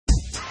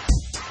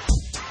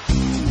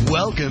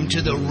Welcome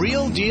to The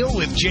Real Deal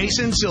with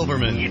Jason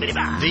Silverman,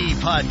 the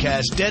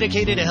podcast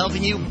dedicated to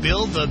helping you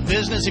build the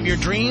business of your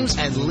dreams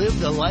and live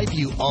the life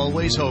you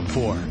always hoped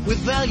for, with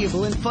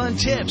valuable and fun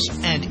tips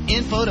and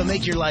info to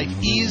make your life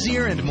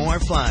easier and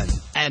more fun.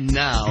 And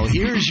now,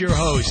 here's your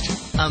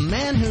host, a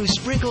man who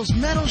sprinkles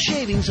metal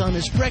shavings on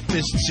his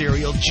breakfast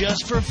cereal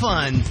just for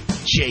fun,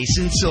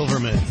 Jason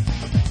Silverman.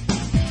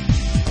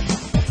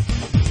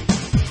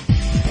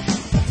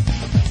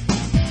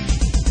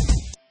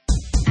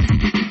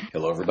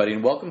 Hello, everybody,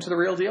 and welcome to The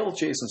Real Deal with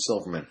Jason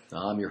Silverman.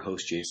 I'm your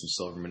host, Jason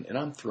Silverman, and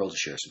I'm thrilled to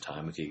share some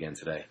time with you again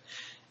today.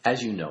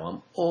 As you know,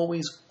 I'm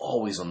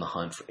always on the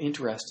hunt for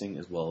interesting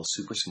as well as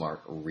super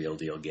smart real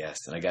deal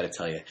guests, and I got to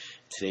tell you,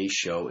 today's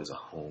show is a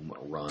home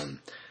run.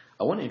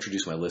 I want to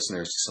introduce my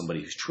listeners to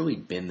somebody who's truly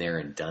been there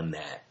and done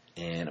that,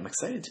 and I'm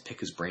excited to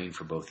pick his brain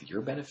for both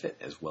your benefit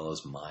as well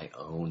as my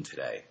own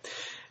today.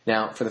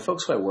 Now, for the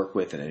folks who I work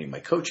with in any of my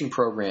coaching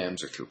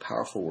programs or through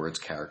Powerful Words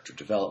Character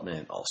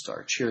Development,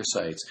 All-Star Cheer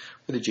Sites,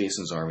 or the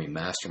Jason's Army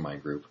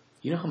Mastermind Group,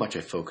 you know how much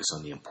I focus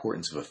on the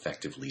importance of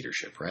effective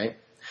leadership, right?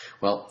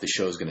 Well, the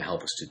show is going to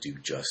help us to do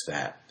just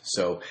that.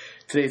 So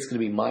today it's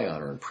going to be my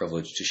honor and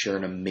privilege to share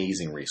an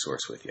amazing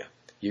resource with you.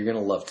 You're going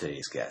to love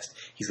today's guest.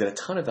 He's got a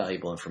ton of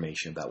valuable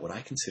information about what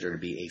I consider to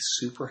be a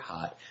super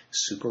hot,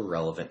 super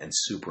relevant, and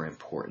super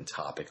important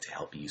topic to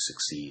help you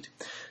succeed.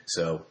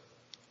 So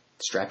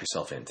strap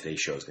yourself in. Today's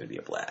show is going to be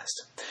a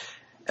blast.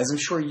 As I'm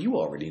sure you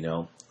already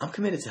know, I'm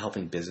committed to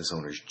helping business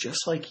owners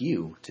just like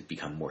you to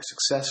become more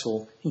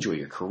successful, enjoy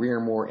your career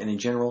more, and in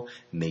general,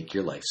 make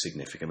your life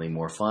significantly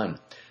more fun.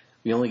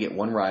 We only get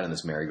one ride on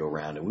this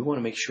merry-go-round, and we want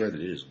to make sure that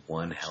it is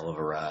one hell of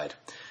a ride.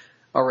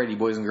 Alrighty,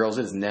 boys and girls,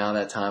 it is now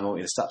that time. I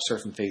want you to stop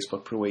surfing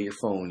Facebook, put away your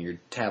phone, your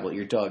tablet,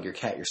 your dog, your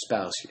cat, your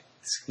spouse, your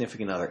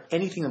significant other,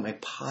 anything that might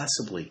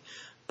possibly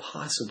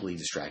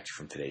distract you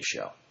from today's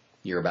show.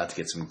 You're about to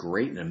get some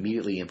great and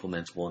immediately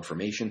implementable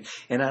information,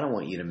 and I don't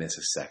want you to miss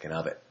a second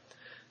of it.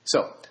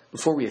 So,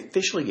 before we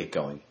officially get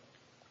going,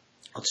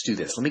 let's do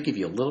this. Let me give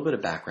you a little bit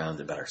of background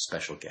about our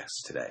special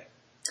guest today.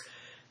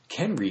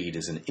 Ken Wrede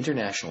is an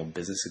international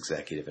business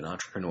executive and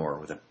entrepreneur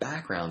with a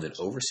background in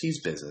overseas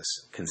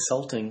business,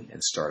 consulting,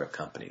 and startup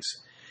companies.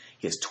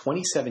 He has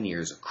 27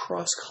 years of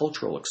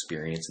cross-cultural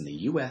experience in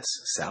the U.S.,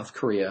 South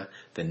Korea,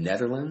 the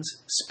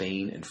Netherlands,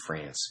 Spain, and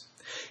France.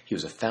 He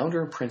was a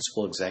founder and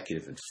principal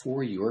executive in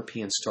 4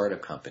 European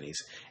startup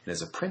companies and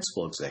is a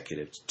principal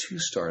executive to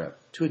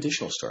 2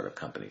 additional startup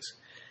companies.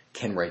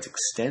 Ken writes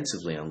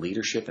extensively on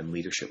leadership and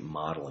leadership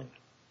modeling.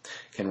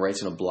 Ken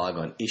writes in a blog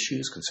on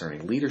issues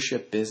concerning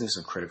leadership, business,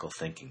 and critical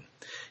thinking.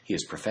 He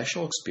has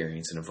professional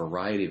experience in a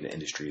variety of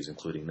industries,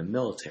 including the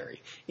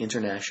military,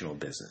 international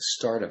business,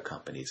 startup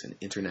companies, and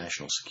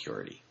international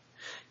security.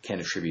 Ken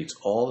attributes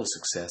all the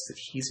success that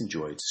he's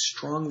enjoyed to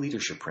strong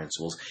leadership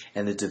principles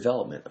and the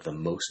development of the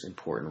most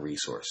important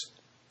resource,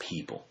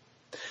 people.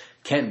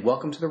 Ken,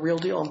 welcome to The Real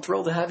Deal. I'm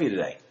thrilled to have you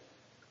today.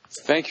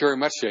 Thank you very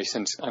much,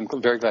 Jason. I'm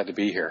very glad to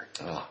be here.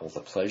 Well,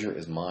 the pleasure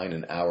is mine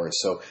and ours.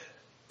 So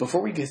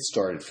before we get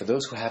started, for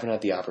those who haven't had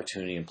the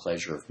opportunity and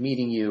pleasure of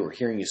meeting you or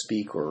hearing you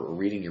speak or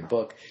reading your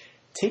book,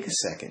 take a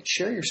second,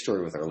 share your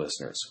story with our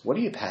listeners. What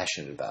are you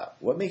passionate about?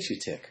 What makes you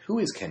tick? Who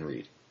is Ken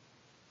Wrede?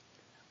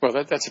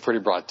 Well, that's a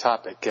pretty broad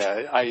topic.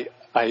 I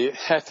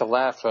have to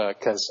laugh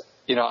because,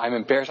 I'm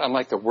embarrassed. I'm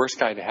like the worst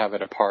guy to have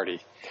at a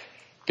party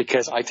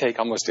because I take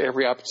almost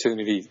every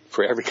opportunity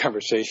for every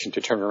conversation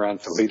to turn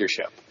around to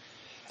leadership.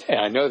 And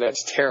I know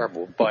that's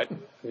terrible, but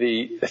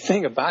the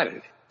thing about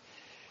it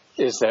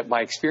is that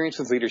my experience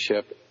with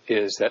leadership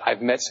is that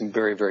I've met some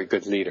very, very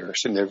good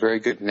leaders, and they're very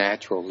good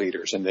natural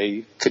leaders, and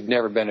they could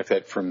never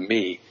benefit from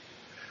me.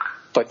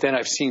 But then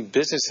I've seen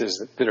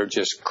businesses that are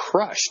just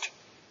crushed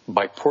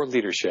by poor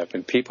leadership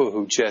and people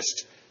who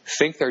just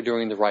think they're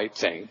doing the right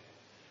thing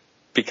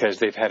because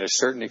they've had a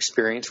certain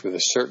experience with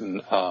a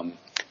certain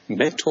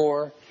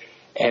mentor,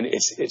 and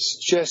it's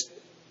just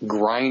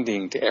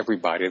grinding to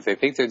everybody. They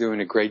think they're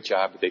doing a great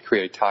job, but they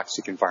create a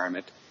toxic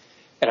environment.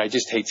 And I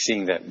just hate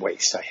seeing that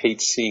waste. I hate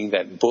seeing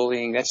that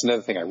bullying. That's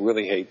another thing I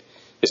really hate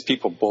is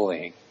people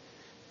bullying.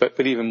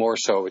 But even more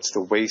so, it's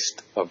the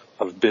waste of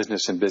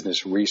business and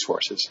business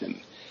resources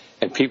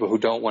and people who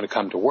don't want to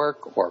come to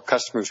work or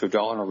customers who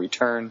don't want to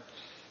return.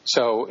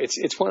 So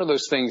it's one of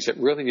those things that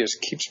really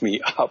just keeps me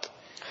up.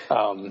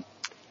 I'm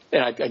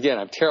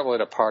terrible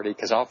at a party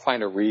because I'll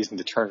find a reason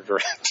to turn it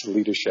around to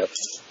leadership.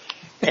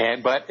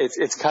 But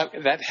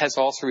that has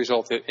also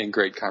resulted in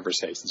great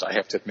conversations. I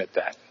have to admit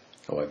that.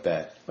 Oh, I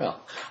bet. Well,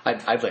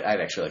 I'd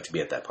actually like to be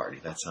at that party.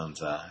 That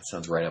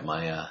sounds right up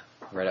my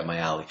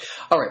alley.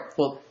 All right.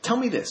 Well, tell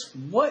me this: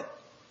 what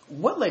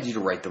led you to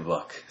write the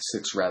book,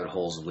 6 Rabbit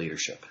Holes of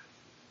Leadership?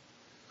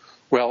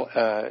 Well,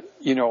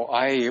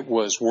 I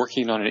was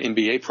working on an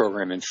MBA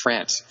program in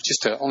France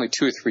just only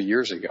 2 or 3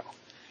 years ago,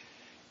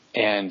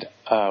 and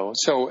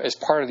so as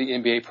part of the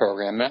MBA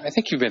program, I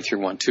think you've been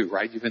through one too,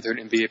 right? You've been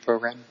through an MBA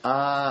program.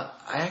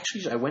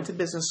 I went to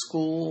business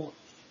school.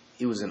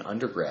 It was an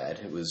undergrad.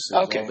 It was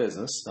all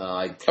business.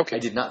 I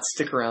did not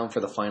stick around for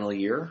the final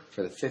year,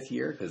 for the 5th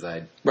year, because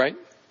I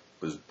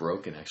was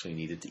broke and actually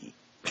needed to eat.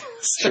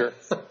 Sure.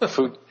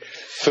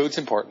 Food's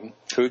important.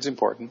 Food's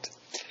important.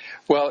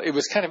 Well, it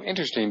was kind of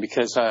interesting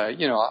because,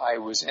 I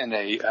was in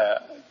a,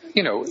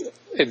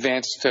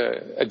 advanced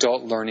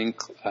adult learning,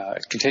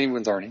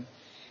 continuing learning.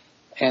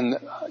 And,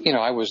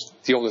 I was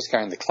the oldest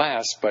guy in the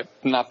class, but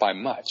not by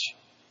much.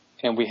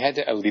 And we had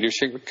a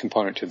leadership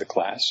component to the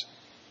class.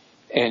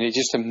 And it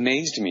just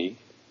amazed me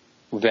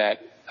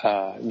that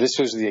this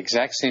was the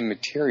exact same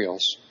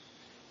materials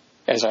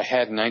as I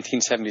had in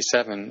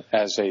 1977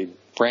 as a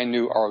brand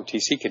new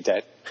ROTC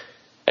cadet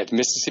at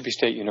Mississippi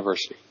State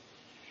University.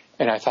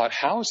 And I thought,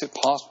 how is it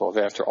possible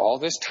that after all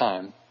this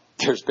time,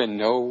 there's been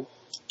no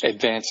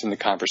advance in the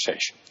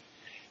conversation?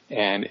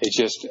 And it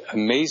just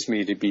amazed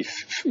me to be,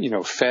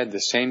 fed the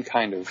same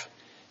kind of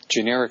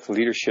generic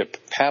leadership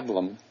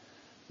pablum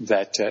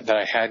that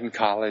I had in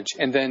college.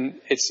 And then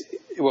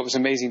what was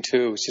amazing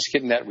too was just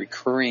getting that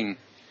recurring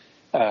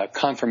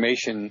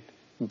confirmation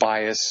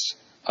bias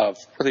of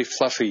really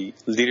fluffy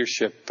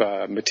leadership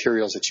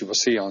materials that you will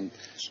see on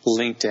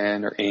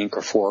LinkedIn or Inc.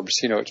 or Forbes.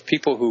 It's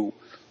people who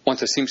want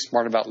to seem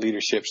smart about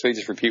leadership, so they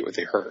just repeat what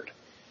they heard.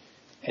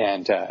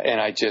 And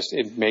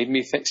it made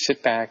me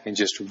sit back and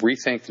just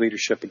rethink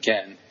leadership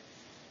again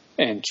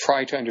and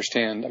try to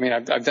understand. I mean,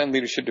 I've done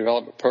leadership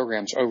development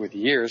programs over the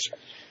years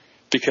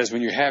because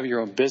when you have your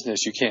own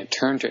business, you can't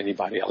turn to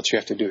anybody else. You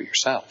have to do it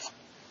yourself.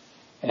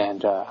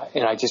 And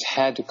I just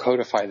had to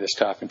codify this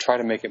stuff and try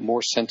to make it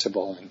more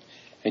sensible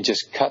and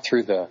just cut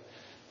through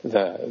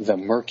the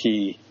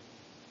murky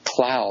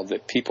cloud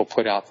that people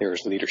put out there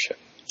as leadership.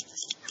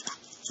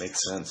 Makes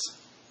sense.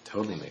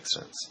 Totally makes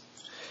sense.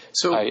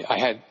 So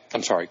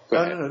I'm sorry. Go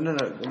ahead. No,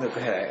 go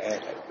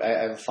ahead. I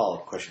have a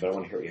follow-up question, but I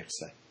want to hear what you have to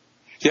say.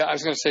 Yeah, I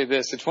was going to say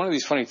this. It's one of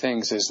these funny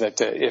things is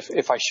that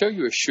if I show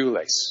you a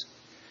shoelace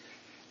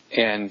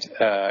and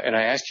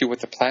I ask you what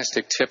the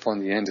plastic tip on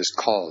the end is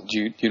called,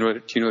 do you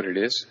know what it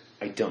is?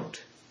 I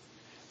don't.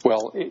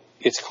 Well,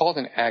 it's called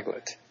an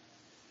aglet.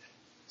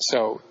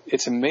 So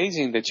it's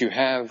amazing that you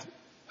have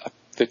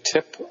the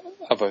tip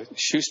of a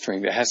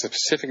shoestring that has a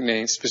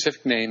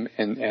specific name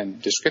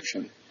and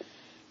description.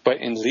 But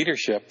in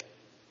leadership,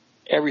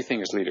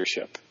 everything is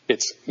leadership.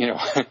 It's,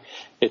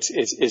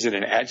 is it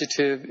an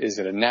adjective? Is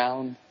it a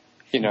noun?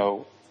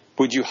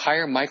 Would you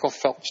hire Michael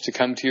Phelps to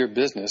come to your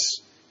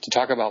business to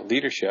talk about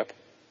leadership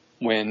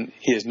when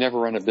he has never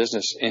run a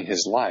business in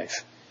his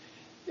life?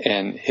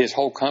 And his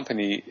whole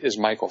company is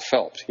Michael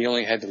Phelps. He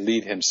only had to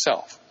lead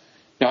himself.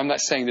 Now, I'm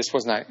not saying this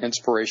was not an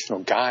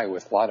inspirational guy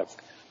with a lot of,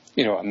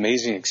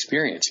 amazing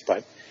experience,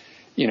 but,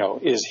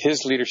 is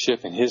his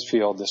leadership in his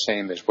field the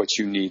same as what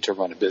you need to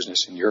run a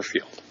business in your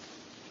field?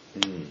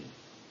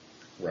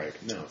 Right.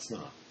 No, it's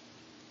not.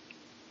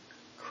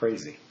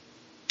 Crazy.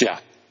 Yeah.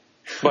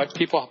 But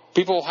people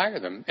will hire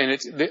them. And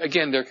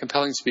they're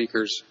compelling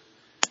speakers.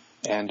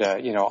 And,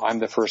 I'm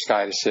the first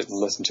guy to sit and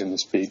listen to them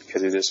speak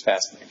because it is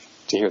fascinating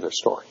to hear their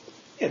story.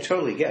 Yeah,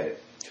 totally get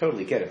it.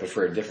 But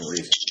for a different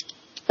reason.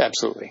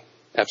 Absolutely.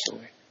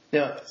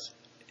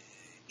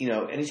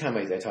 Now, anytime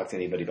I talk to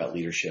anybody about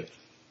leadership,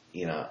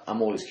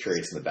 I'm always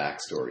curious in the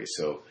backstory.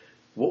 So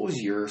what was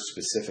your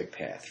specific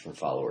path from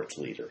follower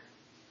to leader?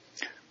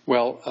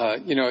 Well,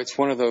 it's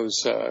one of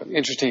those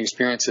interesting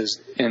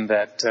experiences in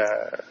that,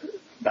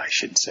 I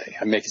shouldn't say,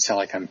 I make it sound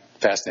like I'm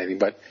fascinating,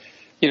 but,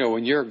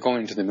 when you're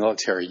going into the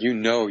military, you're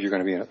going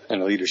to be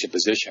in a leadership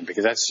position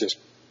because that's just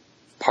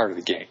part of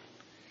the game.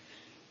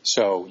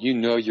 So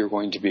you're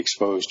going to be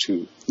exposed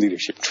to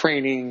leadership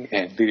training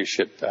and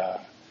leadership,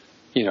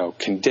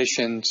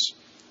 conditions.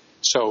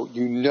 So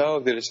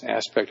that it's an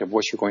aspect of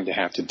what you're going to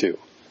have to do.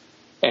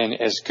 And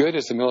as good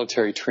as the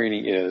military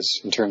training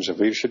is in terms of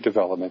leadership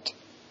development,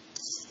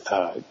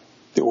 the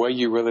way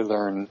you really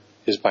learn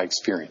is by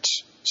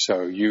experience.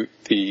 So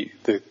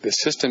the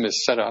system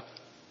is set up.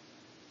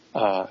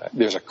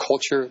 There's a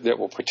culture that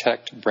will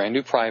protect brand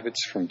new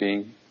privates from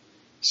being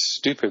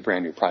stupid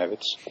brand new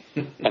privates,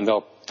 and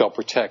they'll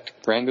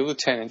protect brand new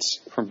lieutenants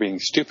from being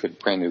stupid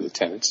brand new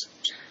lieutenants.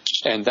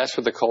 And that's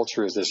what the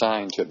culture is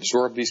designed to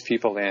absorb these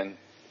people in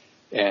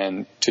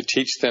and to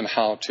teach them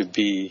how to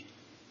be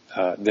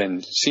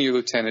then senior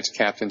lieutenants,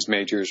 captains,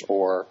 majors,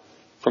 or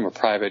from a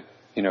private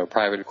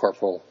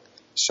corporal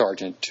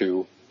sergeant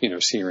to,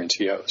 senior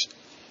NCOs.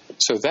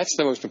 So that's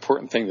the most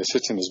important thing the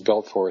system is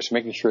built for, is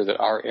making sure that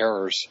our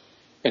errors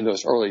in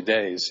those early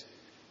days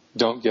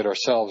don't get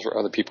ourselves or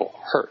other people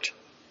hurt.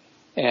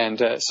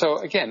 And so,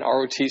 again,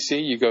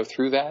 ROTC, you go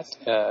through that.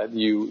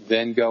 You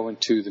then go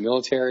into the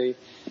military,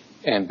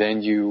 and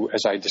then you,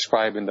 as I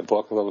describe in the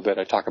book a little bit,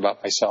 I talk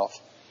about myself,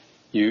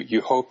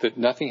 you hope that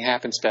nothing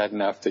happens bad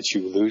enough that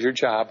you lose your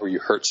job or you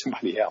hurt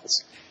somebody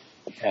else.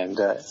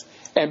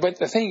 But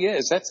the thing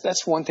is,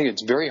 that's one thing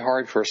that's very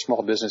hard for a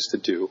small business to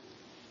do.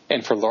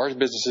 And for large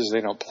businesses,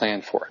 they don't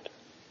plan for it,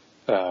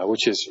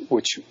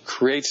 which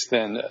creates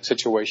then a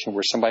situation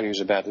where somebody who's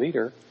a bad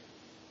leader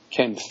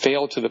can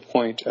fail to the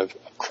point of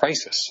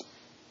crisis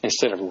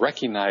instead of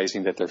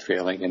recognizing that they're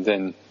failing and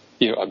then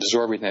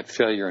absorbing that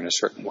failure in a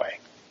certain way.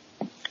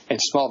 And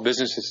small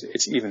businesses,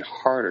 it's even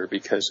harder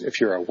because if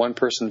you're a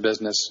one-person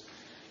business,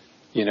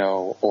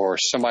 or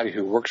somebody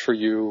who works for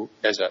you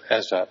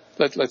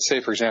let's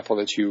say, for example,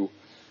 that you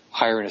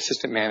hire an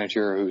assistant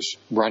manager who's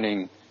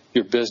running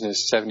your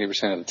business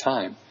 70% of the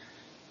time.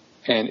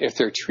 And if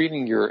they're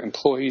treating your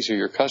employees or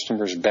your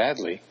customers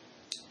badly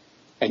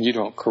and you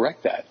don't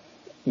correct that,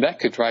 that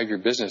could drive your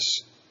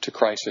business to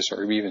crisis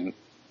or even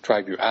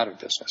drive you out of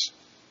business.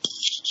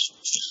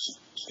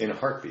 In a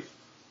heartbeat.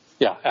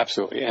 Yeah,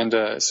 absolutely. And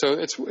so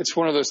it's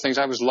one of those things.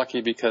 I was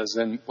lucky because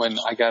then when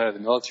I got out of the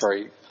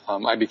military,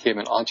 I became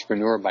an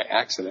entrepreneur by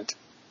accident.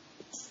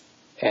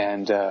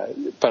 And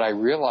but I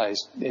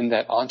realized in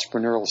that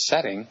entrepreneurial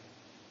setting,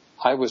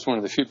 I was one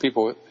of the few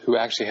people who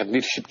actually had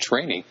leadership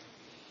training.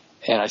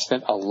 And I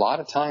spent a lot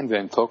of time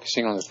then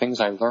focusing on the things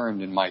I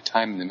learned in my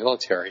time in the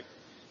military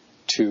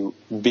to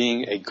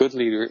being a good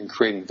leader and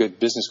creating good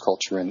business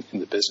culture in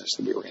the business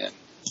that we were in.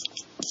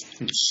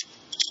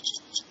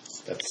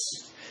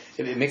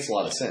 It makes a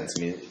lot of sense.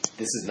 I mean,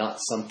 this is not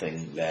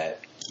something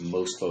that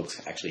most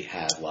folks actually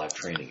have live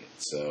training in.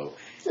 So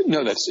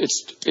no,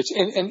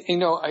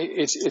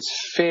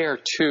 it's fair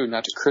too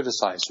not to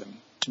criticize them,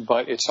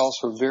 but it's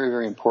also very,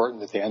 very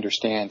important that they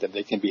understand that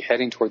they can be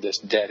heading toward this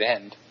dead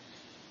end,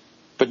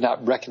 but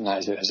not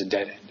recognize it as a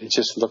dead end. It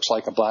just looks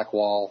like a black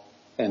wall,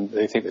 and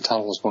they think the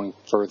tunnel is going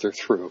further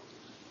through.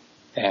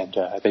 And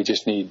they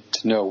just need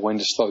to know when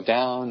to slow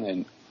down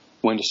and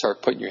when to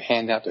start putting your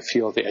hand out to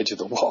feel the edge of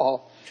the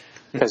wall.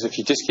 Because if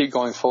you just keep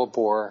going full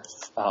bore,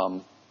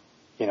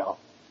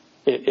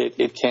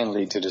 it can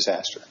lead to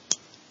disaster.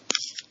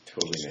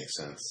 Totally makes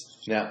sense.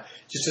 Now,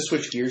 just to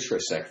switch gears for a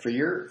sec, for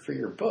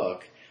your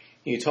book,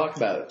 you talk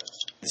about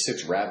the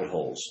 6 rabbit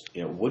holes.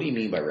 What do you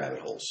mean by rabbit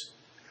holes?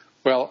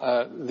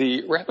 Well,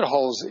 the rabbit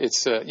holes,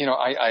 it's,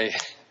 I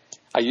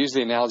use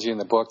the analogy in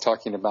the book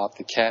talking about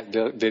the cat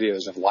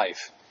videos of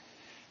life.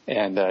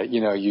 And,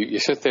 you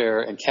sit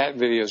there and cat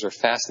videos are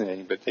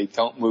fascinating, but they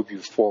don't move you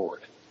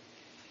forward.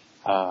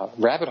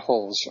 Rabbit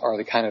holes are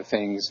the kind of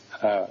things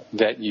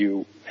that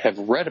you have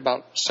read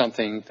about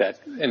something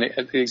that, and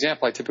the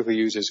example I typically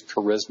use is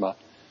charisma,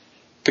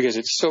 because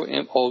it's so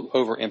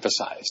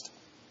overemphasized.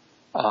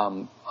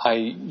 I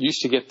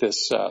used to get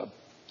this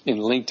in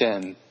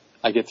LinkedIn.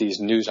 I get these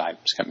news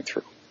items coming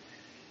through.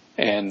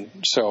 And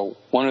so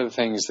one of the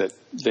things that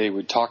they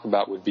would talk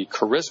about would be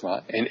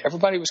charisma, and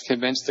everybody was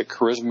convinced that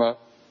charisma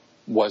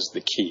was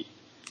the key.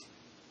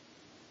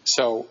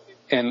 So,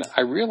 and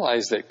I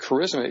realized that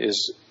charisma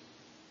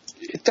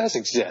it does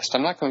exist.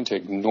 I'm not going to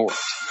ignore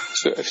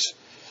it.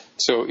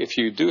 So if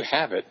you do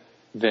have it,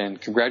 then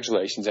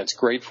congratulations, that's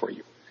great for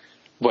you.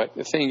 But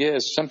the thing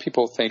is, some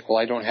people think, well,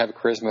 I don't have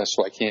charisma,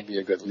 so I can't be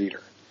a good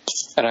leader.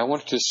 And I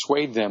want to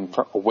dissuade them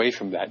away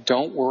from that.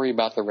 Don't worry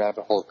about the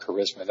rabbit hole of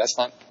charisma. That's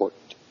not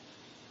important.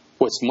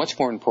 What's much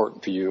more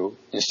important for you,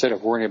 instead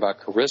of worrying about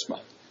charisma,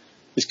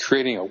 is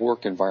creating a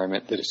work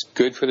environment that is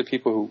good for the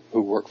people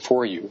who work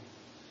for you.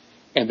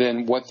 And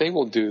then what they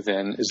will do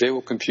then is they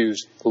will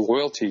confuse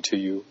loyalty to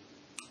you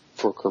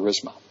for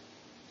charisma.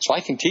 So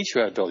I can teach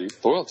you how to build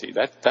loyalty.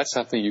 That's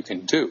something you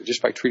can do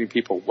just by treating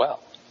people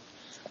well.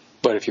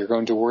 But if you're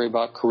going to worry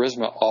about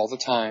charisma all the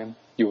time,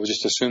 you will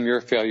just assume you're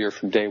a failure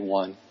from day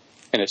one,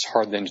 and it's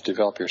hard then to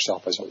develop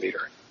yourself as a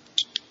leader.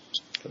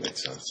 That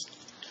makes sense.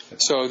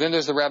 So then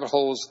there's the rabbit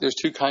holes. There's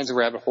 2 kinds of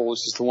rabbit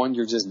holes. There's the one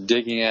you're just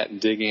digging at and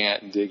digging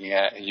at and digging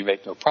at, and you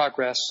make no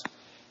progress.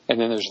 And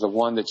then there's the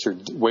one that you're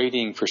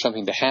waiting for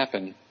something to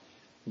happen.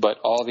 But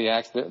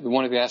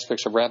one of the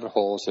aspects of rabbit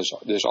holes is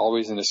there's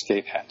always an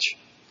escape hatch.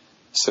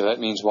 So that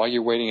means while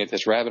you're waiting at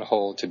this rabbit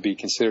hole to be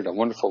considered a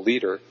wonderful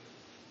leader,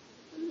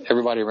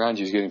 everybody around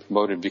you is getting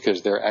promoted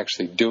because they're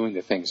actually doing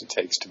the things it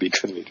takes to be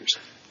good leaders.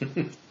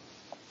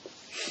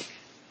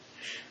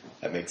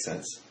 That makes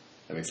sense.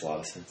 That makes a lot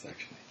of sense,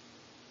 actually.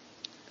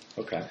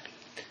 Okay.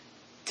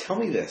 Tell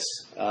me this.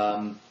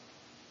 I've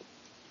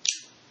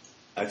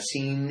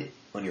seen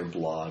on your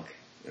blog,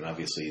 and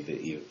obviously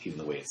even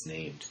the way it's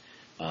named,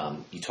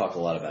 you talk a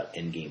lot about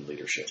endgame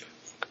leadership.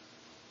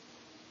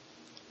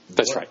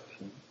 That's right.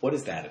 What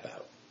is that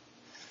about?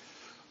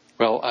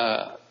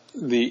 Well,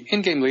 the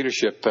endgame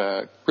leadership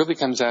really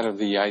comes out of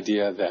the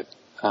idea that,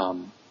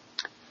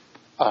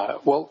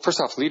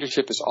 first off,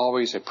 leadership is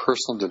always a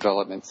personal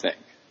development thing.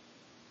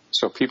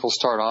 So people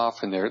start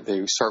off and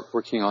they start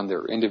working on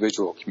their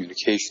individual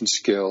communication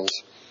skills,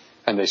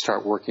 and they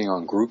start working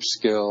on group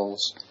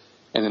skills,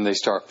 and then they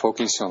start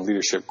focusing on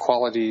leadership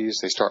qualities.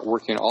 They start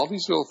working on all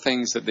these little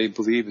things that they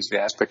believe is the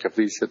aspect of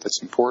leadership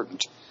that's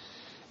important.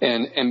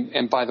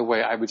 And by the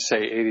way, I would say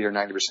 80 or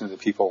 90% of the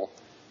people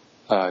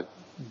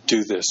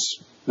do this.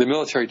 The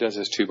military does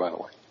this too, by the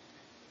way.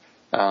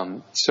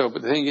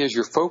 But the thing is,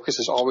 your focus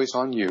is always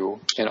on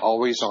you and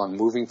always on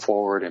moving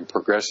forward and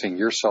progressing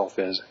yourself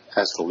as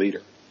the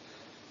leader.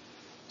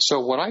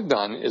 So what I've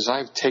done is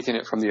I've taken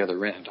it from the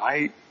other end.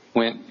 I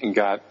went and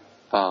got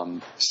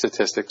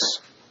statistics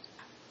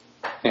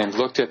and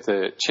looked at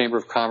the Chamber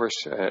of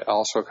Commerce,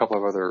 also a couple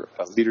of other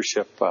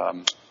leadership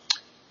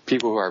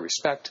people who I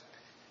respect.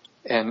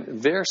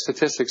 And their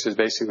statistics is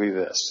basically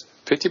this.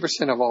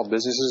 50% of all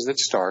businesses that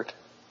start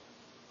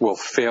will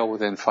fail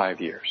within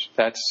 5 years.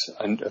 That's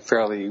a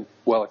fairly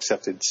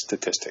well-accepted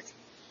statistic.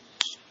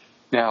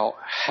 Now,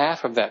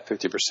 half of that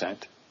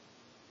 50%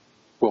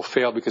 will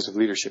fail because of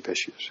leadership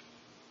issues.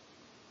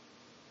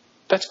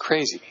 That's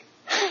crazy.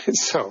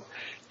 So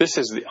this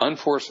is the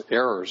unforced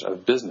errors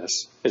of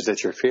business, is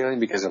that you're failing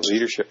because of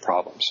leadership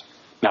problems.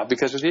 Not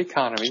because of the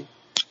economy,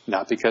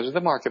 not because of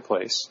the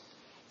marketplace,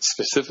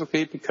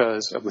 specifically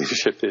because of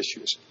leadership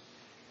issues.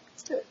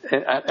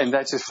 And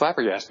that just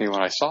flabbergasted me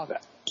when I saw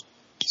that.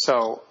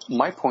 So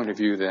my point of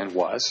view then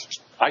was,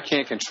 I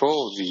can't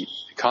control the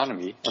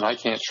economy and I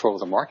can't control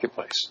the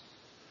marketplace.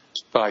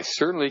 But I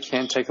certainly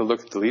can take a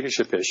look at the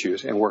leadership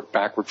issues and work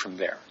backward from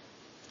there.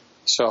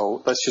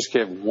 So let's just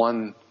give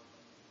one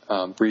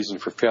reason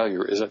for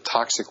failure is a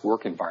toxic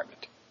work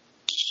environment.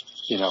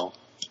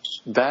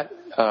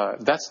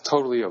 That's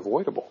totally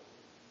avoidable.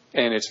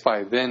 And it's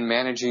by then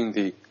managing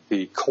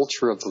the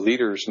culture of the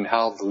leaders and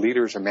how the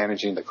leaders are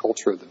managing the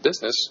culture of the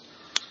business.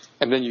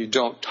 And then you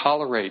don't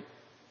tolerate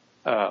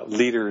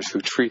leaders who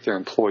treat their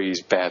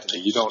employees badly.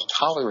 You don't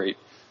tolerate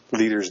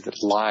leaders that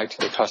lie to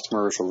the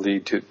customers or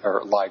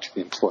lie to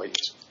the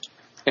employees.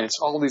 And it's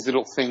all these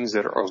little things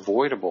that are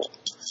avoidable.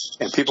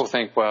 And people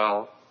think,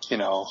 well,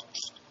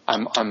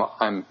 I'm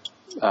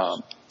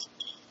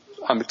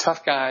a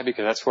tough guy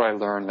because that's what I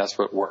learned, that's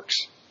what works.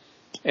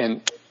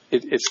 And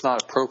it's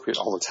not appropriate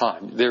all the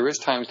time. There is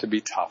times to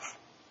be tough.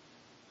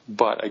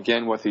 But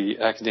again, what the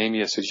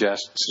academia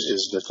suggests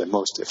is that the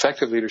most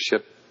effective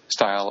leadership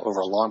style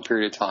over a long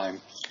period of time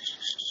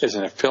is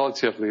an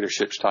affiliative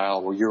leadership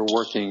style where you're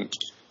working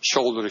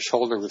shoulder to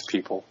shoulder with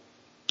people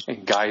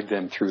and guide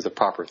them through the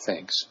proper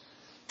things.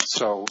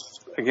 So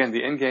again,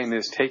 the end game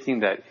is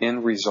taking that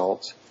end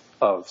result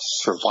of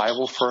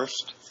survival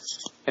first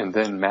and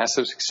then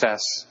massive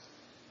success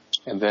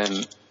and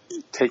then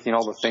taking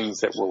all the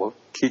things that will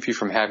keep you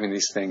from having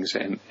these things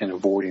and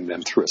avoiding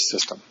them through a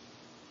system.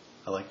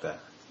 I like that.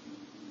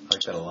 I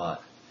like that a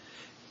lot.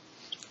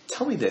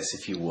 Tell me this,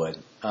 if you would.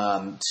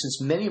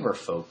 Since many of our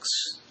folks,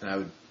 and I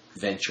would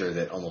venture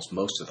that almost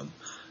most of them,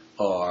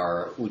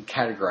 would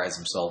categorize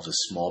themselves as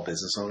small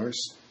business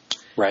owners.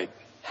 Right.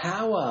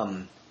 How,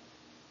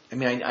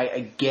 I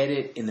get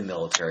it in the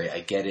military. I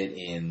get it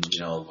in,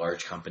 a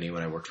large company.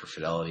 When I worked for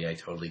Fidelity, I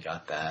totally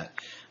got that.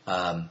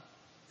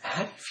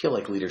 How do you feel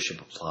like leadership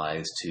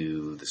applies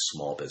to the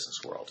small business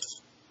world?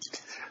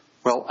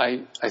 Well,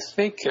 I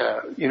think,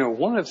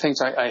 one of the things,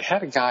 I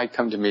had a guy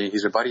come to me,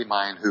 he's a buddy of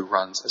mine who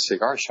runs a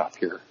cigar shop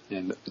here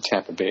in the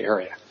Tampa Bay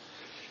area.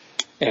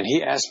 And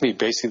he asked me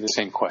basically the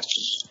same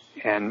question.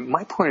 And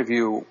my point of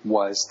view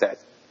was that,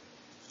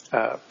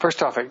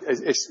 first off,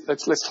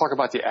 let's talk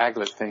about the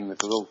aglet thing with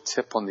the little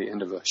tip on the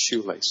end of a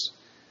shoelace.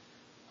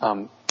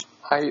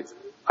 I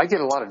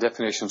get a lot of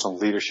definitions on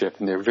leadership,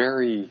 and they're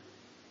very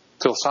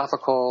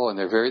philosophical, and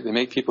they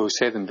make people who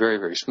say them very,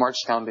 very smart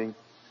sounding.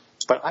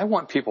 But I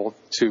want people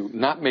to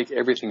not make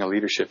everything a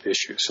leadership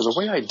issue. So the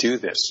way I do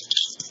this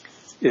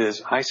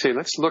is I say,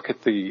 let's look at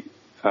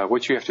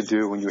what you have to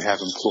do when you have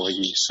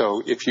employees.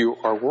 So if you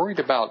are worried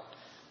about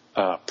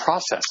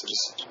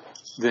processes,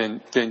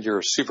 then you're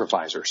a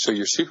supervisor. So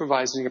you're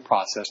supervising a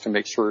process to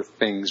make sure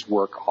things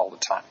work all the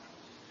time.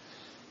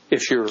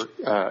 If you're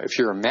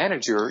a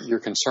manager, you're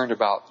concerned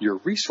about your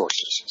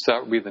resources. So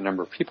that would be the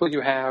number of people you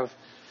have,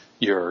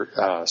 your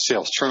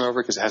sales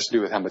turnover, because it has to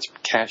do with how much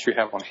cash you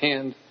have on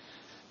hand.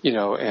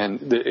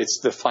 And it's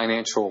the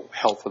financial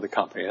health of the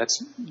company.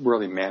 That's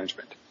really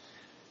management.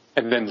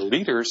 And then the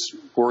leaders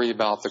worry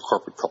about the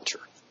corporate culture.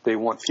 They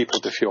want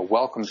people to feel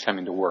welcome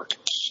coming to work.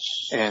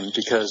 And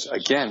because,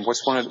 again,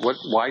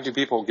 why do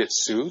people get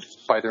sued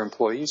by their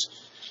employees?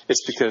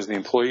 It's because the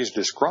employee is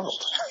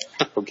disgruntled.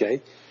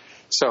 Okay?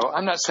 So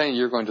I'm not saying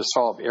you're going to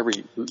solve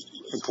every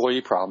employee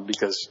problem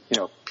because,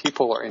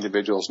 people are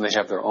individuals and they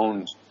have their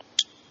own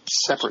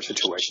separate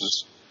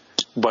situations.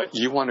 But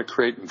you want to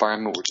create an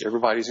environment which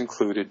everybody's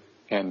included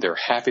and they're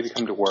happy to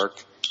come to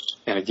work.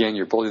 And again,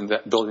 you're building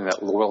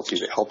that loyalty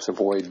that helps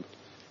avoid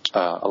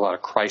a lot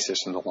of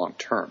crisis in the long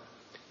term.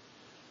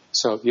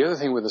 So the other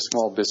thing with a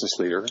small business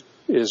leader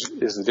is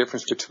the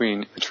difference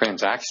between a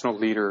transactional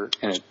leader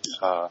and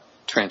a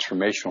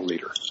transformational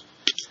leader.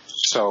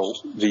 So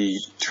the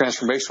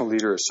transformational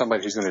leader is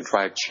somebody who's going to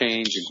drive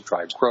change and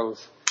drive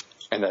growth.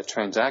 And that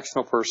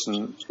transactional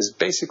person is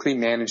basically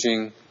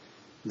managing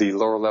the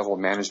lower level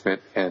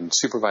management and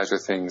supervisor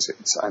things.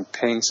 I'm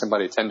paying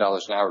somebody $10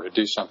 an hour to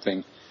do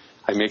something.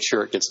 I make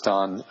sure it gets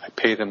done. I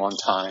pay them on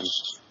time,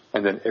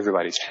 and then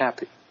everybody's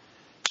happy.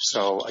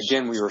 So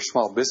again, when you're a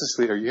small business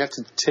leader, you have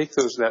to take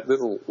that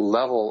little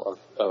level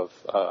of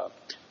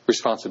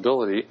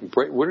responsibility.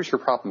 Where does your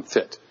problem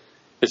fit?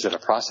 Is it a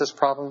process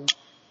problem?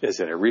 Is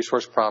it a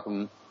resource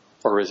problem?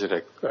 Or is it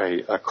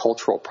a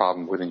cultural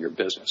problem within your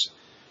business?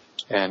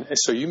 And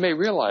so you may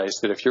realize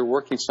that if you're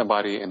working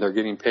somebody and they're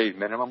getting paid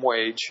minimum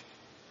wage,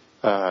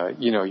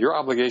 your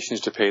obligation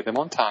is to pay them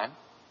on time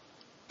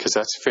because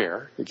that's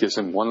fair. It gives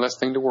them one less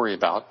thing to worry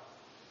about.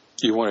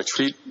 You want to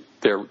treat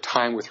their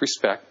time with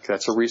respect.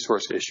 That's a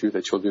resource issue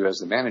that you'll do as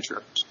the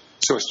manager.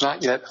 So So it's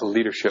not yet a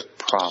leadership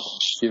problem.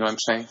 You know what I'm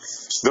saying?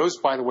 Those,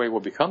 by the way,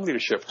 will become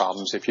leadership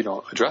problems if you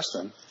don't address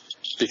them,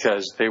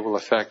 because they will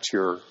affect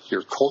your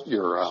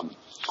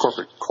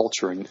corporate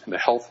culture and the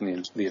health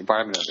and the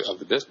environment of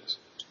the business.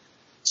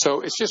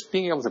 So it's just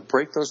being able to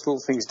break those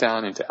little things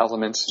down into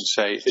elements and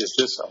say, is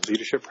this a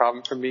leadership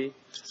problem for me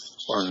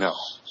or no?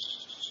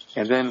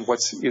 And then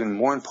what's even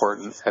more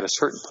important, at a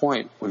certain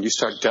point, when you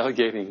start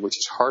delegating, which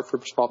is hard for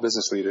small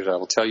business leaders, I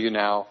will tell you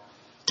now,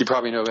 you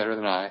probably know better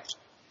than I,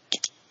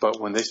 but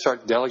when they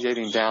start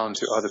delegating down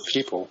to other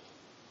people,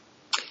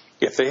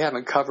 if they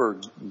haven't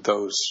covered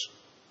those,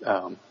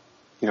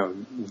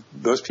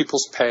 those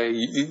people's pay,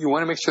 you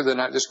want to make sure they're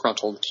not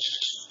disgruntled,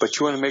 but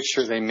you want to make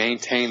sure they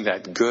maintain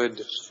that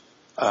good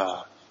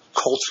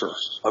culture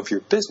of your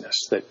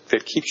business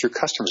that keeps your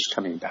customers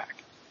coming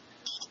back.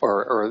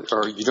 Or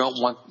you don't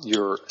want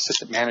your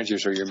assistant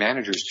managers or your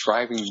managers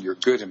driving your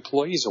good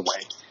employees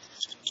away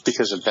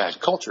because of bad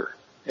culture.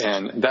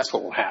 And that's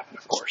what will happen,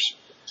 of course.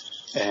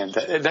 And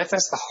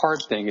that's the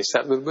hard thing, is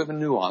that little bit of a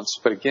nuance.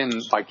 But again,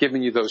 by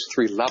giving you those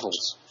three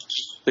levels,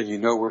 then you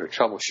know where to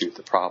troubleshoot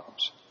the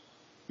problems.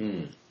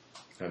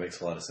 That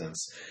makes a lot of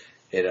sense.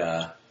 It,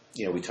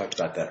 we talked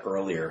about that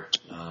earlier,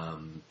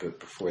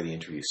 but before the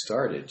interview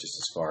started, just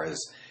as far as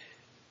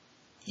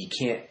you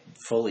can't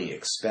fully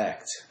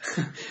expect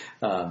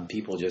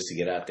people just to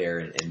get out there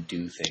and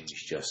do things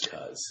just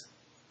because.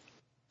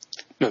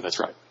 No, that's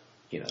right.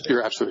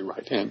 You're absolutely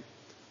right. And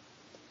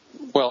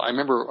well, I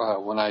remember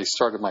when I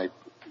started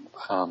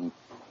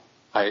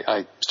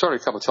I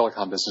started a couple of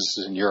telecom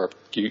businesses in Europe.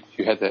 You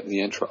had that in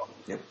the intro.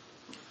 Yep.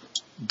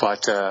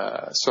 But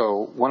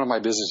so one of my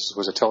businesses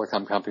was a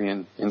telecom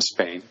company in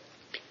Spain,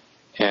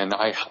 and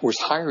I was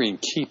hiring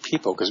key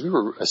people because we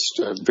were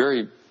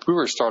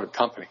a startup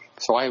company.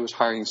 So I was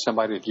hiring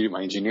somebody to do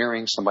my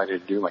engineering, somebody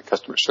to do my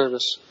customer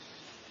service.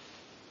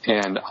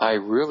 And I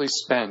really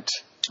spent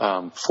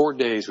 4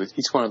 days with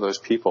each one of those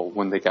people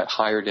when they got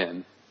hired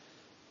in,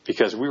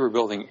 because we were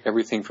building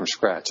everything from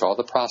scratch. All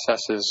the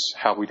processes,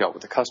 how we dealt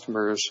with the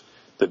customers,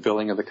 the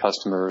billing of the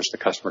customers, the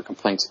customer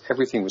complaints,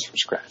 everything was from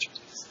scratch.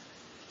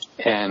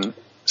 And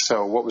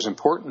so what was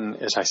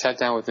important is I sat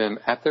down with them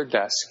at their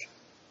desk,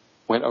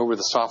 went over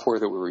the software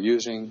that we were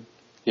using,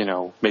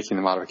 making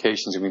the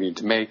modifications that we needed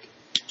to make.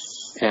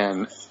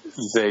 And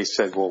they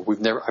said, well,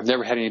 I've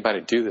never had anybody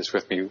do this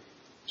with me.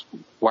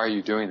 Why are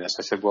you doing this?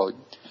 I said, well,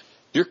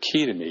 you're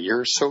key to me.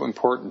 You're so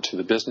important to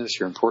the business.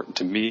 You're important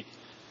to me.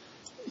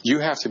 I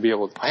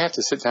have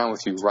to sit down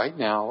with you right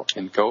now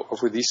and go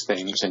over these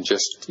things and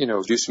just,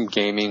 do some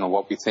gaming on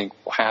what we think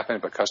will happen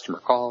if a customer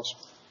calls.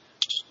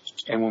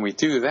 And when we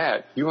do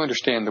that, you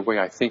understand the way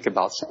I think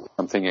about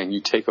something and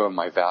you take over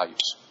my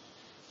values.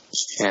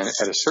 And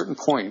at a certain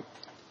point,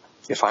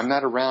 if I'm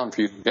not around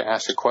for you to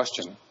ask a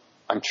question,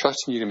 I'm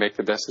trusting you to make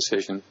the best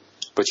decision,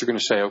 but you're going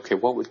to say, okay,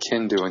 what would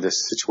Ken do in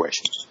this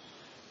situation?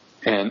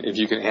 And if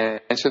you can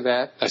answer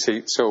that, I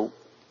say, so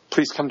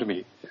please come to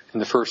me in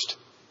the first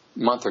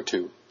month or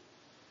two.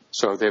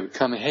 So they would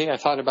come and, hey, I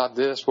thought about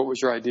this. What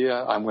was your idea?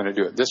 I'm going to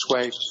do it this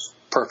way.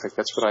 Perfect.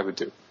 That's what I would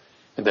do.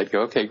 And they'd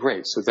go, okay,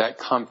 great. So that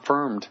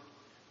confirmed,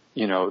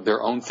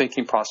 their own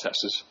thinking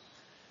processes.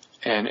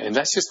 And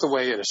that's just the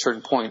way at a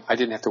certain point I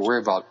didn't have to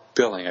worry about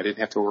billing. I didn't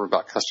have to worry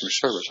about customer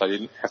service. I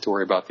didn't have to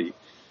worry about the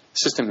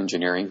system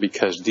engineering,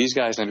 because these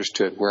guys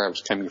understood where I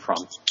was coming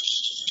from.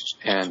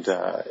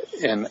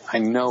 And I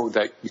know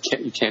that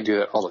you can't do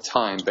that all the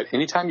time. But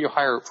anytime you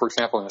hire, for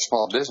example, in a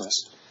small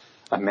business,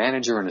 a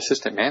manager and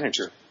assistant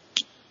manager,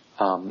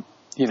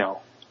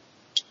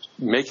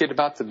 make it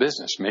about the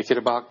business. Make it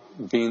about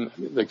being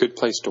the good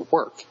place to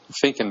work.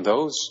 Think in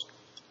those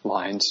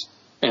lines,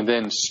 and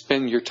then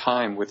spend your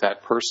time with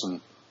that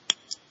person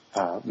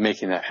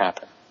making that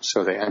happen.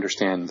 So they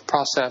understand the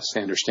process,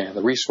 they understand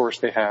the resource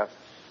they have,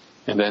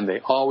 and then they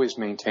always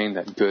maintain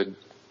that good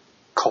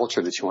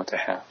culture that you want to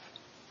have.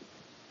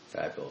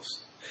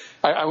 Fabulous.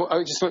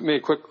 I just want to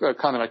make a quick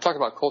comment. I talk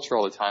about culture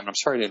all the time. I'm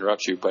sorry to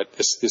interrupt you, but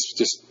this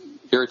just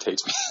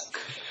irritates me.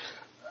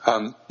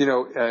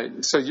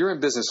 So you're in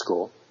business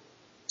school,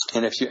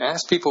 and if you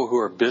ask people who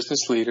are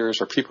business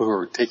leaders or people who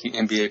are taking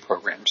MBA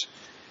programs,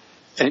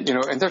 and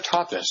they're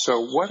taught this.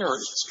 So what are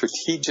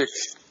strategic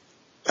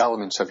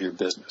elements of your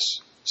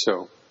business?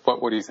 So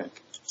what do you think?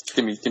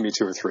 Give me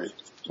 2 or 3.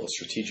 Well,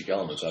 strategic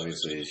elements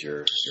obviously is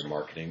your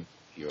marketing,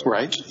 your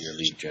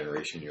lead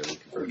generation, your lead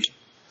conversion.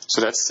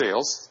 So that's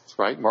sales,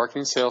 right?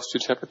 Marketing, sales, 2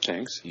 separate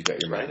things. You've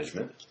got your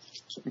management.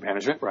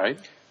 Management, right?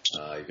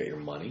 You've got your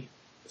money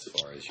as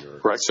far as your...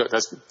 Right, so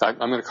I'm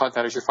going to call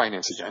that as your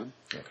finance again.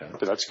 Okay.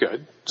 But that's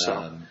good.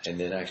 So. And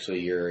then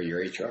actually your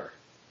HR.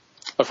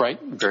 Oh, right,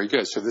 very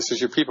good. So this is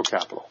your people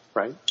capital,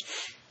 right?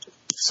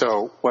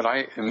 So what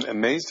I am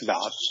amazed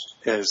about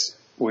is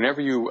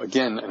whenever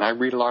and I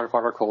read a lot of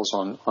articles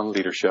on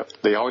leadership,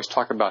 they always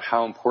talk about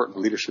how important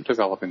leadership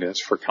development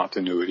is for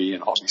continuity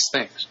and all these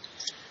things.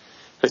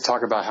 They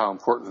talk about how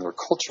important their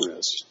culture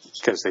is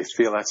because they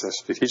feel that's a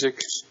strategic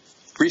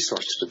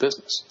resource to the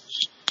business.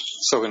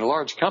 So in a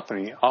large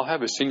company, I'll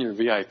have a senior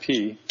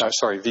VP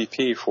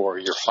for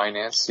your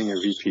finance, senior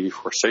VP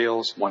for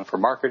sales, one for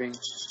marketing,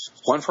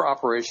 one for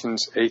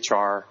operations,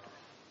 HR,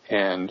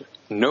 and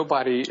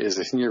nobody is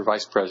a senior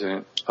vice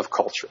president of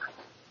culture.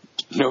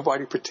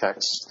 Nobody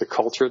protects the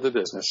culture of the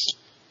business.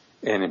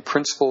 And in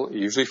principle, it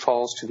usually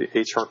falls to the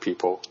HR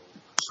people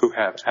who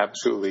have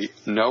absolutely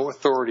no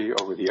authority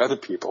over the other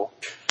people.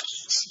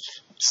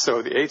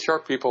 So the HR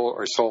people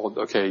are told,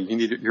 okay,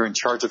 you're in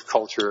charge of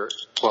culture.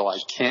 Well, I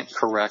can't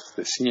correct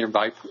the senior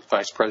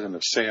vice president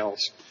of sales,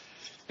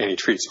 and he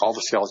treats all the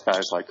sales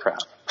guys like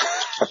crap.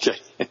 Okay.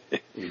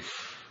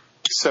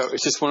 So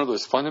it's just one of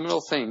those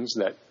fundamental things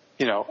that,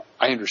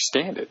 I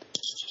understand it.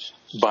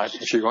 But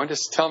if you're going to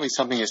tell me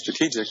something is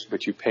strategic,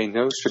 but you pay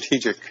no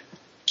strategic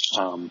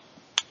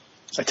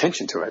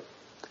attention to it,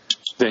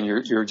 then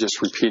you're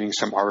just repeating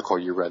some article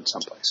you read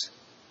someplace.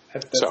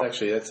 That's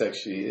actually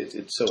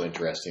it's so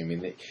interesting. I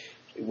mean,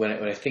 when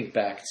I think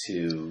back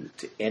to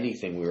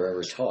anything we were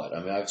ever taught, I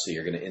mean, obviously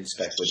you're going to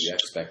inspect what you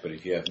expect, but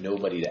if you have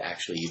nobody to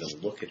actually even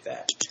look at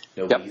that,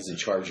 nobody who's in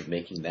charge of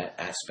making that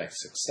aspect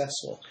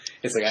successful,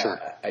 it's like sure.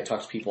 I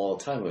talk to people all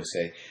the time who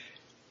say,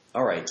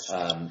 all right,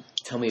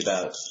 tell me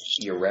about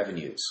your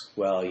revenues.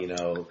 Well,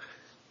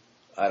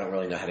 I don't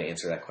really know how to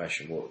answer that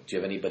question. Well, do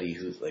you have anybody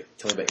who,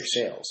 tell me about your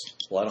sales?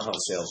 Well, I don't have a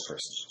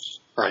salesperson.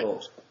 Right.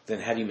 Well, then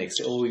how do you make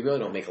sales? Well, we really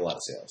don't make a lot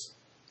of sales.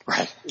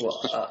 Right.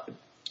 Well,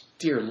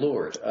 dear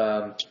Lord.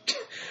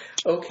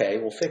 Okay,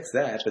 we'll fix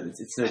that, but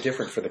it's no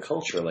different for the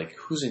culture. Like,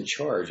 who's in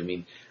charge? I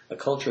mean, a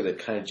culture that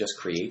kind of just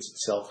creates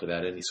itself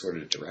without any sort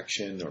of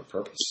direction or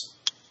purpose.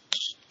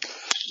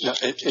 No,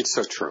 it's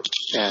so true.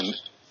 And,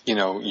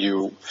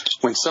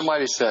 when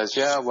somebody says,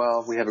 yeah,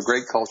 well, we have a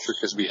great culture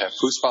because we have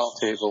foosball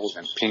tables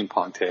and ping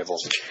pong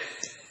tables,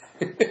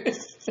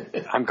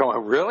 I'm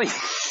going, really?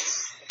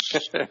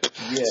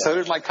 Yeah. So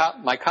did my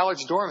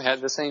college dorm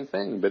had the same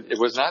thing, but it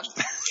was not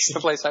the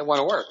place I want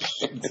to work.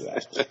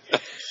 Exactly.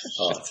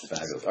 Oh, it's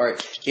fabulous. All right.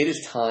 It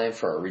is time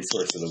for our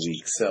resource of the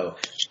week. So,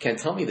 Ken,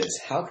 tell me this.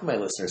 How can my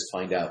listeners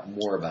find out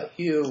more about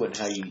you and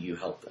how you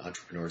help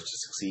entrepreneurs to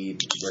succeed?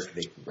 Where can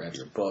they grab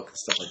your book and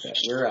stuff like that?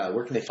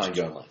 Where can they find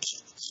you online?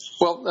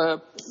 Well,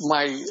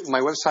 my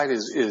website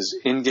is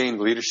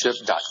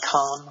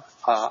ingameleadership.com.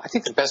 I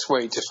think the best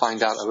way to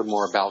find out a little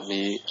more about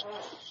me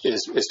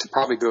is to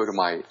probably go to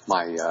my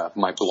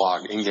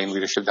blog,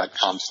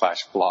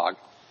 ingameleadership.com/blog.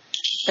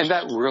 And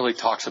that really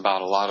talks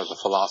about a lot of the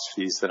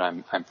philosophies that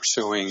I'm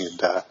pursuing.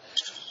 And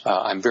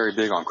I'm very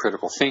big on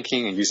critical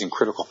thinking and using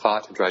critical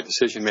thought to drive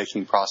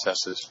decision-making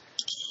processes.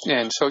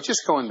 And so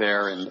just go in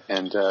there and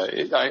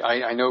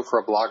I know for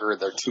a blogger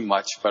they're too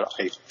much, but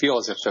I feel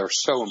as if they're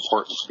so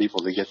important for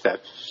people to get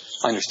that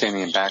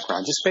understanding and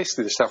background, just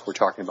basically the stuff we're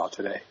talking about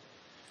today.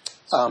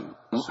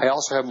 I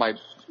also have my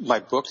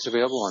books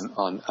available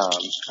on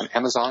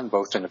Amazon,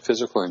 both in a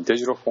physical and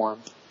digital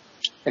form,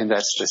 and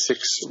that's the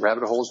 6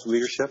 Rabbit Holes of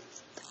Leadership.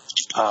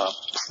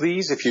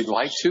 Please, if you'd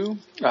like to,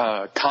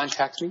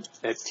 contact me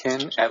at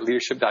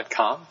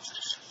ken@leadership.com.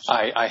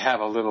 I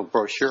have a little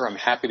brochure I'm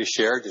happy to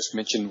share. Just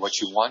mention what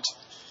you want.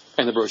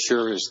 And the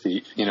brochure is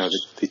the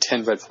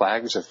 10 red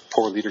flags of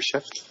poor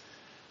leadership.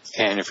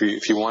 And if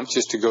you want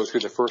just to go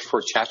through the first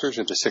 4 chapters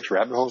of the 6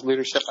 Rabbit Holes of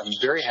Leadership, I'm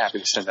very happy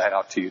to send that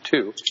out to you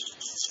too.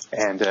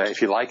 And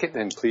if you like it,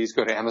 then please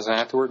go to Amazon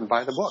afterward and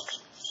buy the book.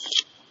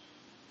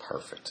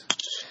 Perfect.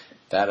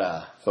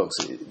 That, folks,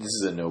 this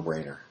is a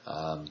no-brainer.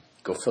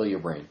 Go fill your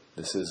brain.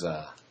 This is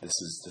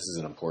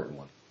an important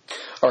one.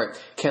 All right,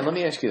 Ken, let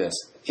me ask you this.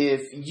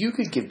 If you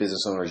could give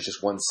business owners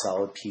just one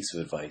solid piece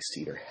of advice to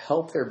either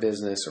help their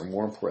business or,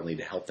 more importantly,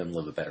 to help them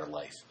live a better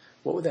life,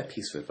 what would that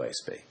piece of advice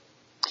be?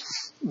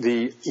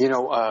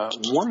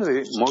 One of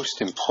the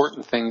most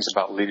important things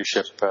about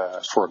leadership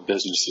for a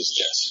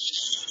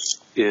business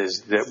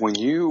is that when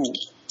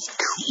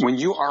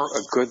you are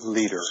a good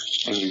leader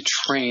and you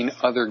train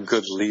other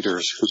good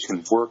leaders who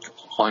can work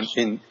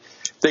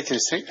they can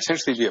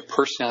essentially be a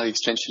personality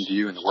extension to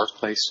you in the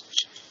workplace.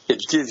 It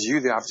gives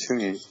you the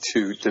opportunity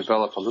to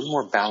develop a little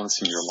more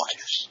balance in your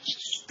life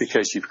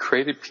because you've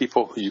created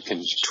people who you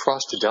can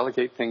trust to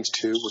delegate things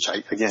to,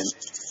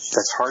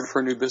 that's hard for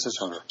a new business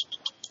owner.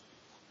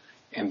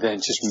 And then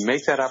just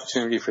make that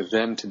opportunity for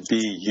them to be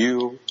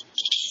you,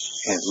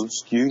 and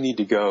you need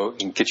to go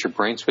and get your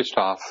brain switched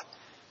off,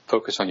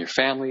 focus on your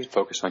family,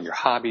 focus on your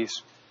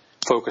hobbies,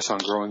 focus on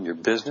growing your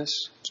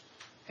business.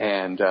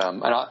 And let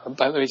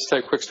me just tell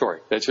you a quick story.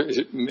 It's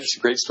a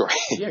great story.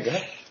 Yeah, go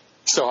ahead.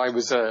 So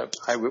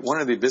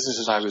one of the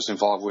businesses I was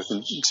involved with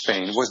in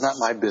Spain was not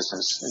my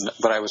business,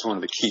 but I was one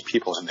of the key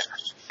people in there.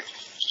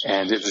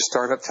 And it was a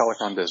startup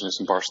telecom business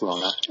in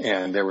Barcelona.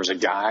 And there was a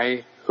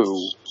guy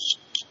who,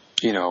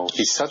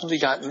 he suddenly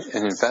got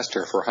an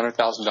investor for $100,000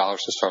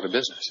 to start a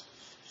business.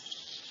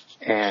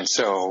 And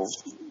so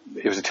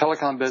it was a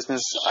telecom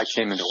business. I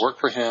came in to work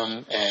for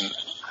him, and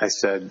I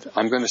said,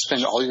 I'm going to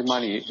spend all your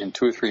money in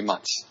 2 or 3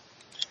 months.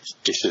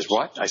 He says,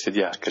 what? I said,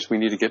 yeah, because we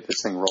need to get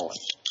this thing rolling.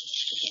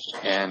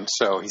 And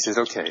so he says,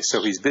 okay.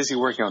 So he's busy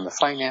working on the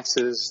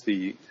finances.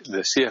 The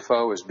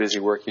CFO is busy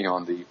working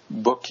on the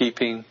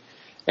bookkeeping.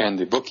 And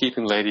the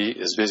bookkeeping lady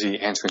is busy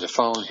answering the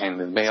phone,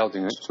 handling the mail,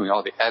 doing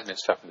all the admin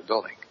stuff in the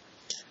building.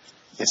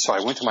 And so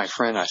I went to my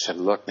friend. I said,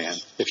 look, man,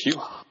 if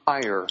you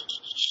hire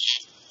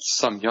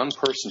some young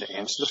person to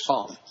answer the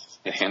phone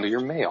and handle your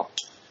mail,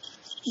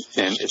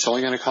 and it's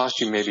only going to cost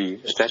you maybe,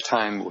 at that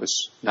time it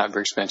was not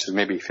very expensive,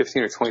 maybe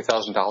 $15,000 or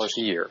 $20,000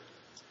 a year,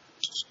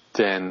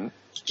 then,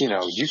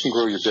 you can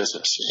grow your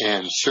business.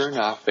 And sure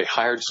enough, they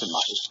hired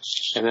somebody.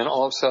 And then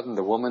all of a sudden,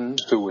 the woman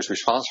who was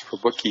responsible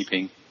for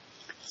bookkeeping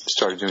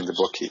started doing the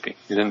bookkeeping.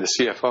 And then the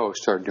CFO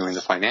started doing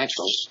the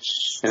financials.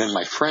 And then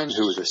my friend,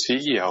 who was the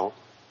CEO,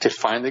 could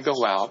finally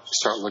go out,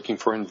 start looking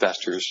for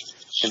investors,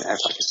 and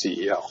act like a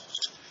CEO.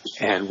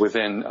 And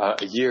within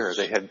a year,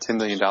 they had $10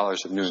 million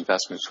of new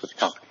investments for the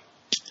company.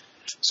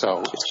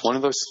 So it's one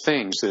of those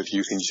things that if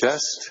you can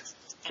just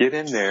get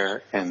in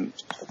there and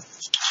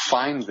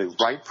find the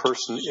right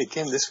person.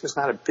 Again, this was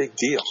not a big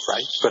deal,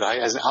 right? But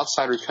as an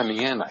outsider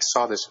coming in, I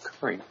saw this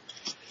occurring.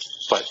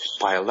 But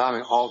by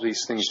allowing all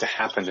these things to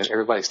happen, and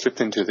everybody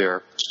slipped into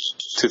their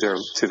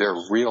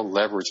real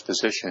leverage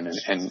position,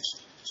 and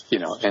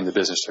the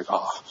business took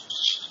off.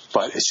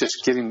 But it's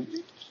just you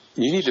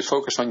need to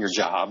focus on your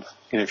job.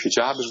 And if your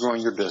job is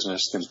growing your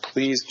business, then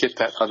please get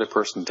that other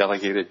person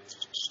delegated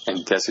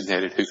and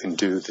designated who can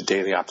do the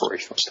daily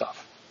operational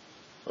stuff.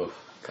 Oh,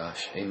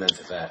 gosh. Amen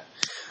to that.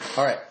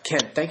 All right,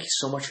 Ken, thank you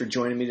so much for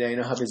joining me today. I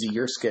know how busy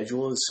your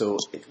schedule is, so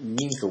it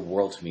means the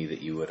world to me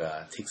that you would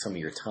take some of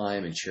your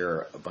time and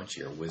share a bunch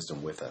of your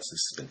wisdom with us.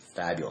 This has been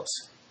fabulous.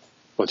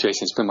 Well,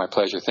 Jason, it's been my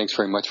pleasure. Thanks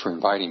very much for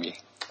inviting me.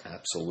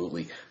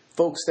 Absolutely.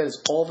 Folks, that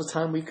is all the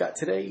time we've got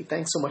today.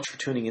 Thanks so much for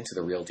tuning into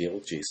The Real Deal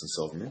with Jason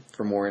Silverman.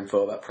 For more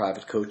info about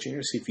private coaching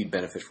or see if you'd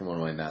benefit from one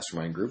of my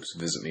mastermind groups,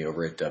 visit me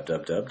over at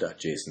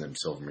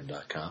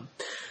www.jasonmsilverman.com.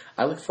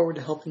 I look forward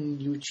to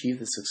helping you achieve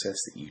the success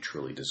that you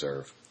truly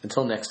deserve.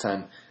 Until next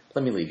time,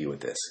 let me leave you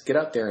with this. Get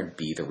out there and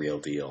be the real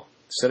deal.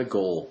 Set a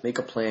goal, make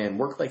a plan,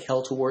 work like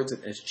hell towards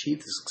it, and achieve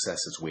the success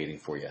that's waiting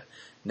for you.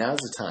 Now's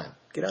the time.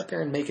 Get out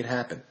there and make it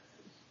happen.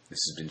 This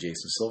has been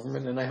Jason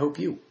Silverman, and I hope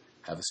you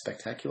have a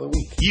spectacular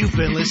week. You've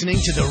been listening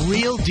to The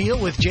Real Deal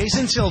with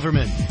Jason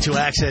Silverman. To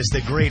access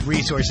the great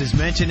resources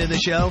mentioned in the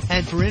show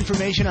and for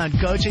information on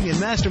coaching and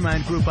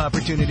mastermind group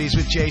opportunities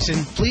with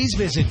Jason, please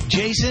visit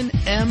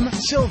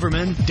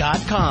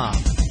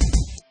jasonmsilverman.com.